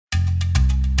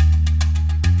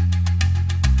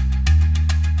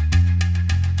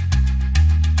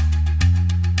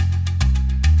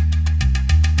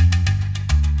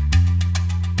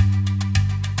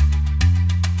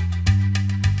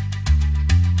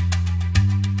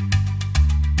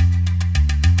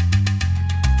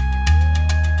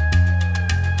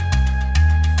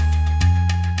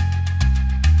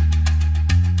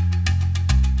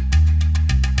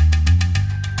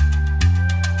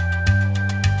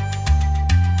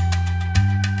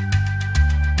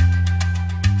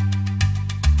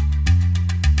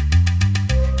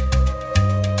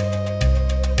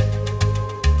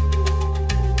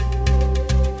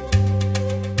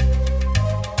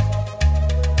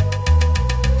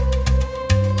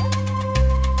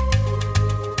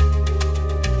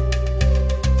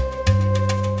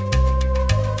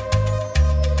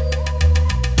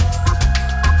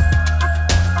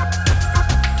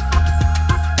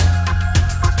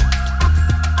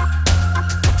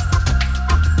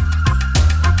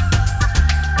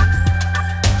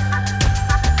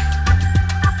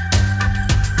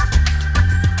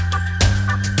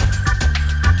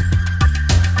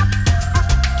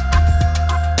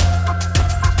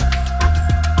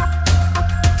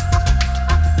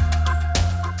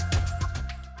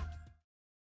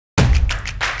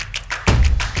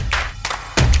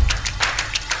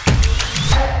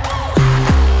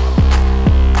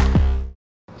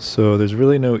So there's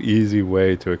really no easy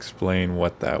way to explain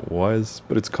what that was,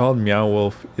 but it's called Meow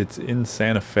Wolf. It's in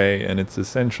Santa Fe, and it's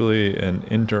essentially an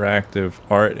interactive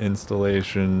art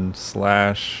installation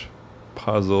slash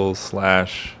puzzle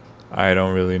slash I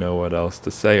don't really know what else to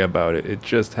say about it. It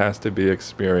just has to be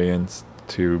experienced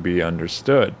to be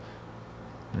understood.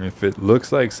 And if it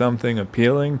looks like something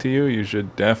appealing to you, you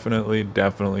should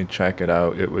definitely check it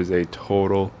out. It was a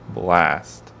total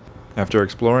blast. After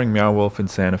exploring Meow Wolf in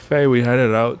Santa Fe, we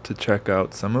headed out to check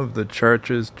out some of the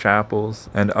churches, chapels,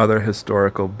 and other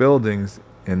historical buildings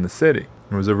in the city.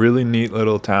 It was a really neat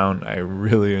little town. I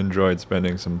really enjoyed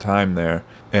spending some time there.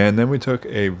 And then we took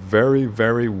a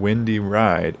very windy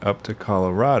ride up to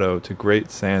Colorado to Great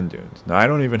Sand Dunes. Now, I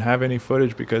don't even have any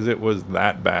footage because it was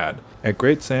that bad. At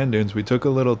Great Sand Dunes, we took a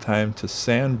little time to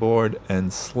sandboard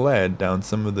and sled down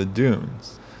some of the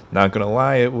dunes. Not gonna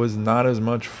lie, it was not as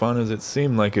much fun as it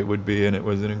seemed like it would be, and it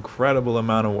was an incredible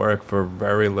amount of work for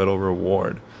very little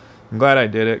reward. I'm glad I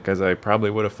did it, because I probably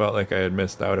would have felt like I had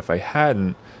missed out if I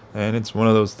hadn't, and it's one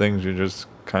of those things you just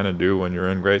kind of do when you're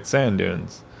in Great Sand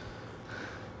Dunes.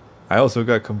 I also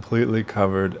got completely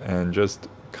covered and just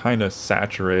kind of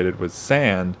saturated with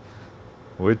sand,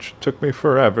 which took me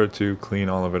forever to clean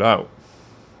all of it out.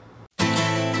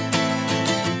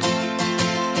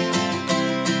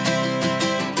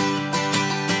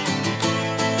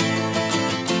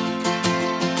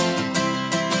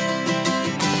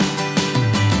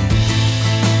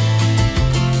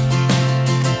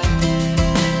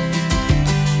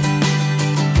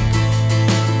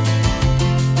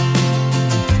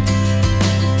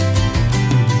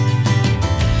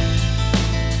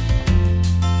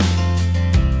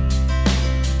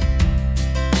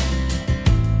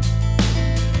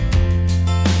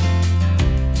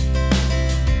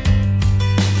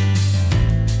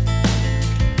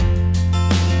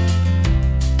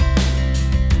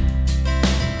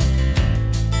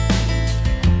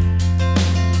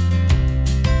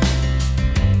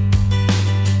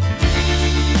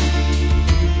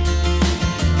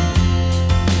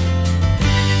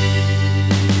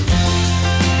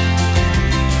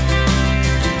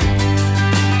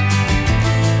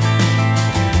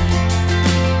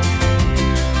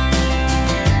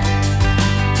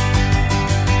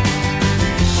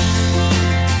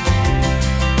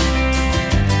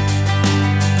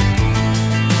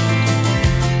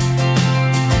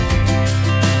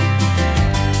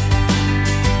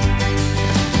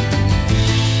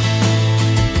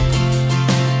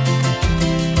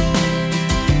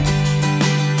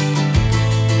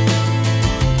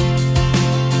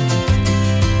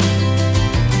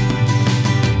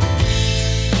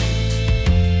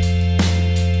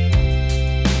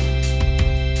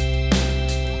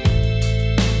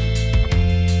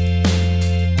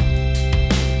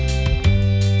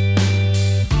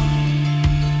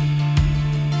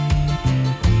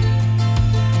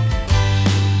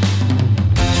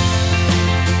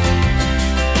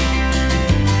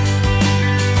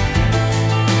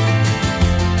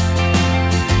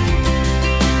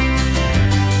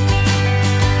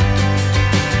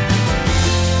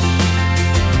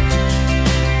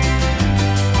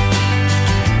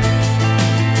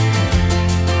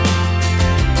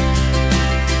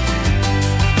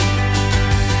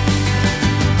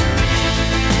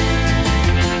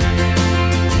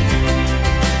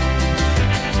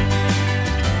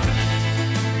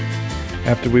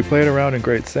 After we played around in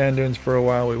Great Sand Dunes for a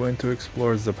while, we went to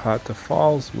explore Zapata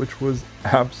Falls, which was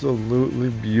absolutely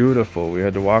beautiful. We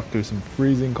had to walk through some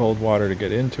freezing cold water to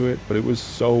get into it, but it was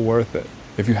so worth it.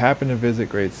 If you happen to visit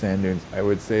Great Sand Dunes, I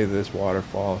would say this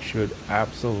waterfall should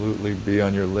absolutely be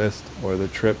on your list, or the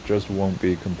trip just won't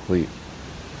be complete.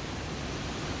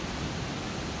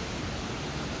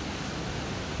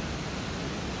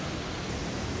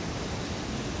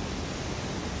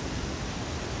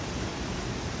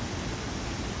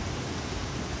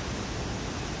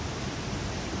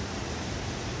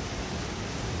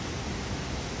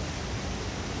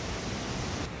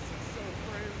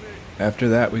 After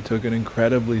that, we took an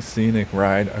incredibly scenic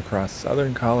ride across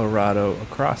southern Colorado,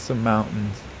 across some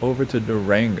mountains, over to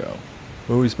Durango,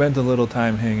 where we spent a little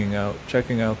time hanging out,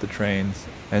 checking out the trains,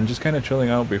 and just kind of chilling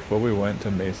out before we went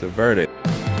to Mesa Verde.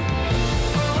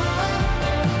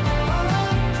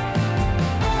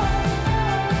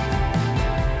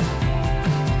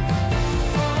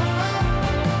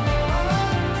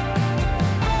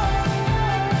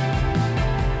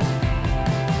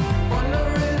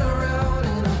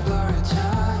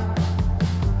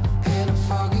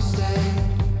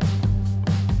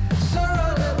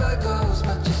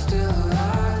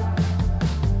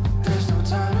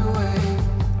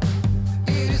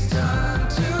 Time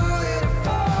to live.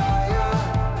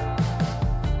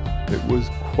 It was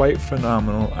quite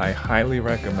phenomenal. I highly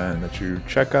recommend that you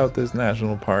check out this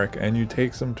national park and you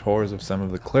take some tours of some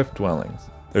of the cliff dwellings.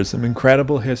 There's some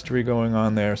incredible history going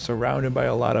on there, surrounded by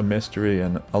a lot of mystery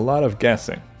and a lot of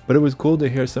guessing. But it was cool to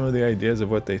hear some of the ideas of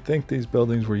what they think these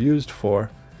buildings were used for,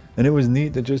 and it was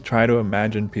neat to just try to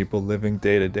imagine people living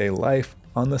day-to-day life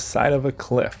on the side of a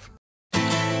cliff.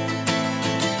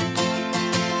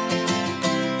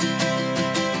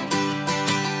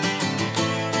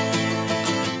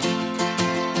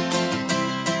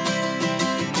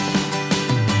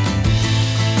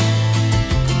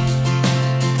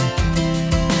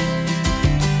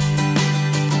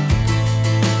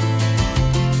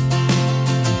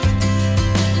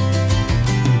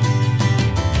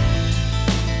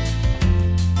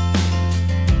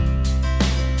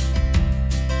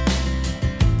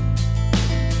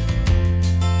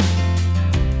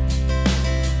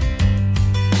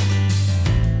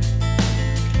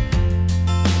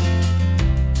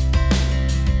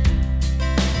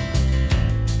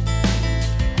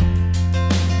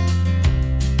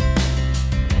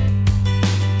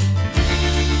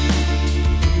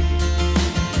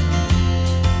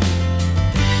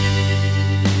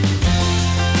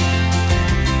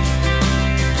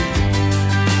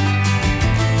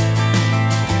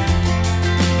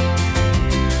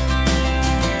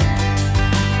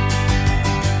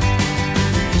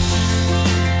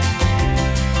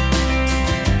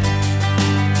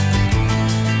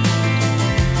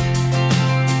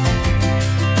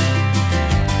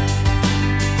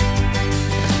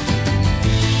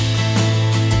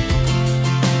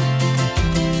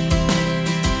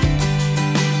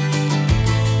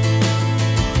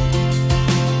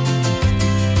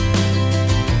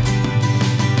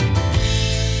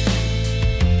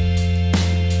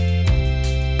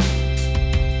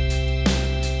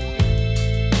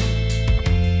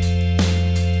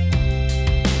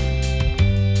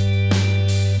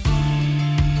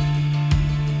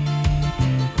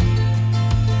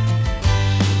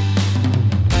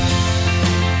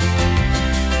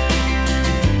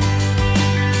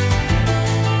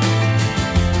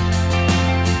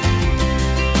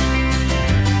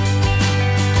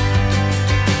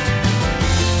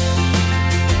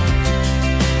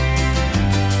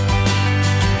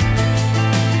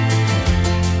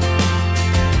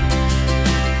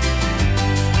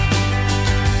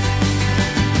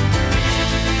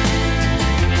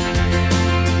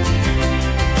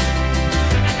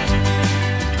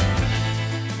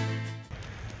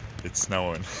 It's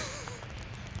snowing.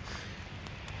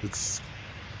 It's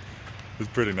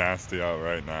pretty nasty out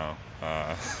right now.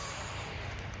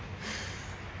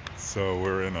 So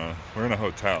we're in a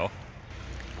hotel.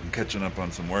 I'm catching up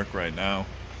on some work right now,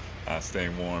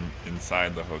 staying warm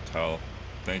inside the hotel.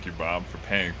 Thank you, Bob, for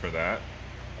paying for that.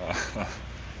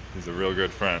 He's a real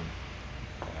good friend.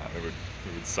 It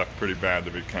would suck pretty bad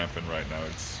to be camping right now.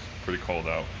 It's pretty cold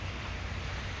out.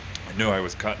 I knew I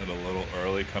was cutting it a little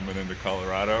early coming into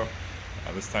Colorado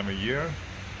this time of year,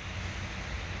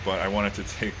 but I wanted to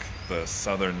take the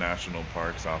southern national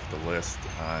parks off the list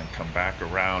and come back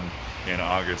around in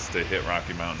August to hit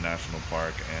Rocky Mountain National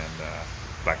Park and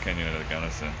Black Canyon of the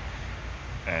Gunnison.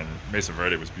 And Mesa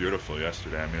Verde was beautiful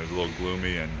yesterday. I mean, it was a little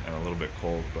gloomy and a little bit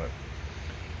cold, but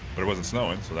it wasn't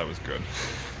snowing, so that was good.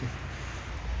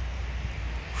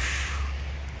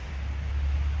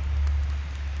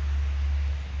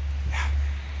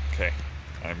 Okay,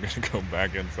 I'm gonna go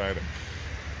back inside and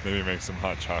maybe make some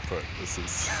hot chocolate. This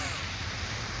is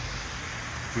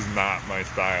not my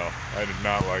style. I did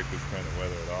not like this kind of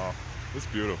weather at all. It's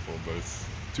beautiful, but it's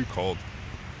too cold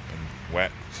and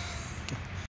wet.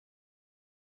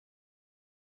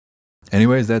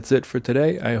 Anyways, that's it for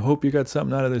today. I hope you got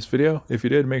something out of this video. If you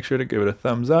did, make sure to give it a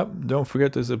thumbs up. Don't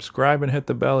forget to subscribe and hit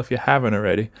the bell if you haven't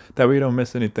already. That way you don't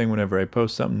miss anything whenever I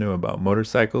post something new about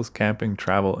motorcycles, camping,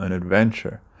 travel, and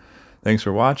adventure. Thanks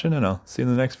for watching, and I'll see you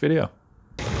in the next video.